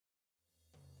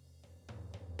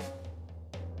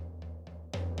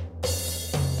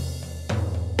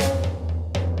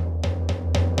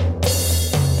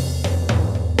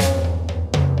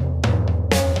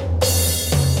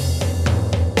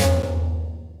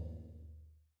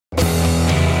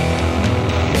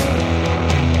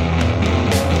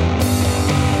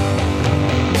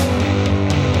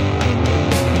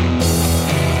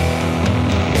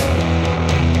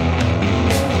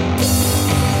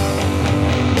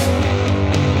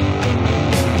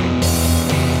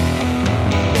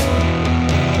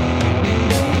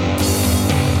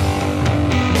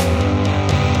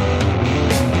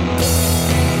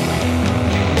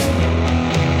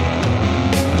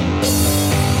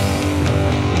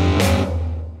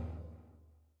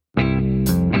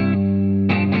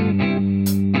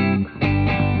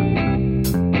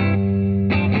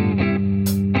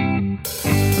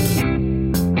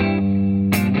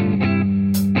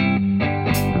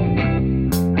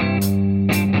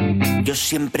Yo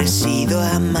siempre he sido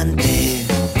amante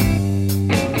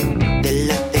de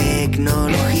la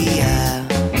tecnología,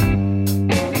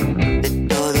 de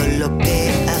todo lo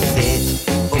que hace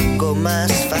un poco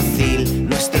más fácil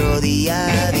nuestro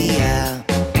día a día.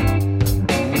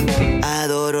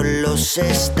 Adoro los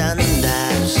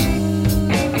standars,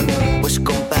 pues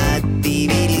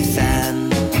compatibilizan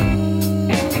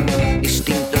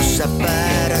distintos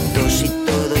aparatos y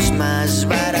todo es más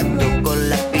barato con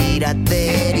la pirateria.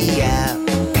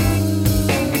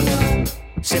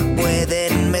 Se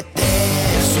pueden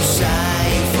meter sus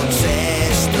aifons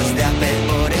estos de Apple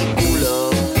por el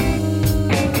culo.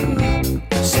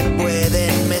 Se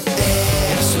pueden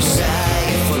meter sus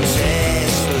aifons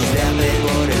estos de Apple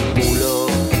por el culo.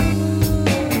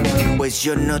 Pues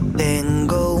yo no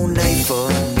tengo un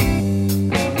iPhone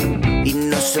y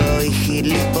no soy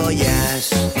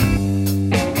gilipollas.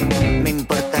 Me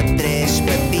importa 3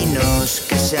 pepinos,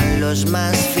 que sean los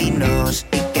más finos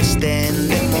y que estén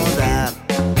de moda.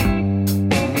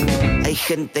 Hay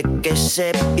gente que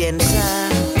se piensa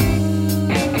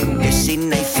que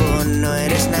sin iPhone no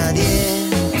eres nadie.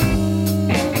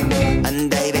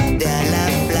 Anda y vete a la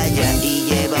playa y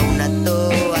lleva una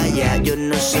toalla. Yo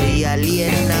no soy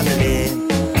alienable.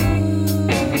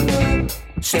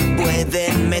 Se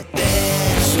pueden meter